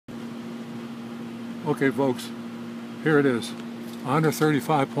Okay folks, here it is,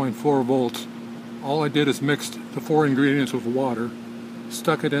 135.4 volts. All I did is mixed the 4 ingredients with water,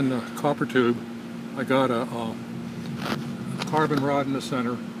 stuck it in the copper tube. I got a carbon rod in the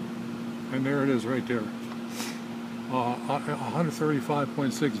center, and there it is right there.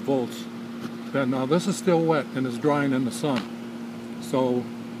 135.6 volts. Now this is still wet and it's drying in the sun, so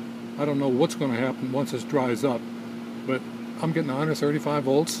I don't know what's going to happen once this dries up, but I'm getting 135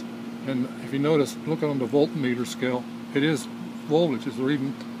 volts. And if you notice, look on the voltmeter scale, it is voltage, it's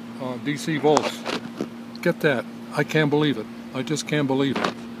reading DC volts. Get that. I can't believe it. I just can't believe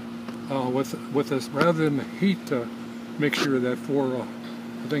it. With this, rather than the heat mixture that for,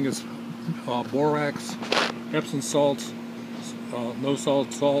 I think it's Borax, Epson salts, no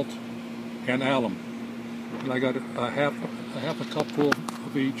salt, and Alum. And I got a half a cupful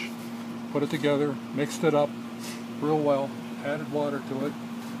of each, put it together, mixed it up real well, added water to it,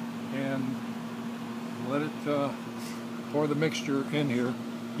 and let it pour the mixture in here.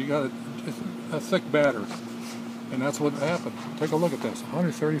 You got a thick batter, and that's what happened. Take a look at this,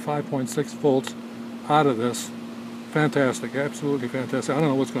 135.6 volts out of this. Fantastic, absolutely fantastic. I don't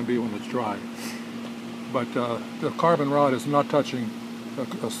know what's going to be when it's dry, but the carbon rod is not touching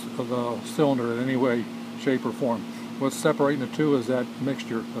the cylinder in any way, shape, or form. What's separating the two is that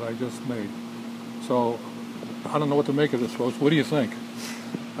mixture that I just made. So I don't know what to make of this, folks. What do you think?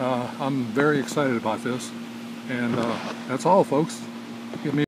 I'm very excited about this, and that's all, folks. Give me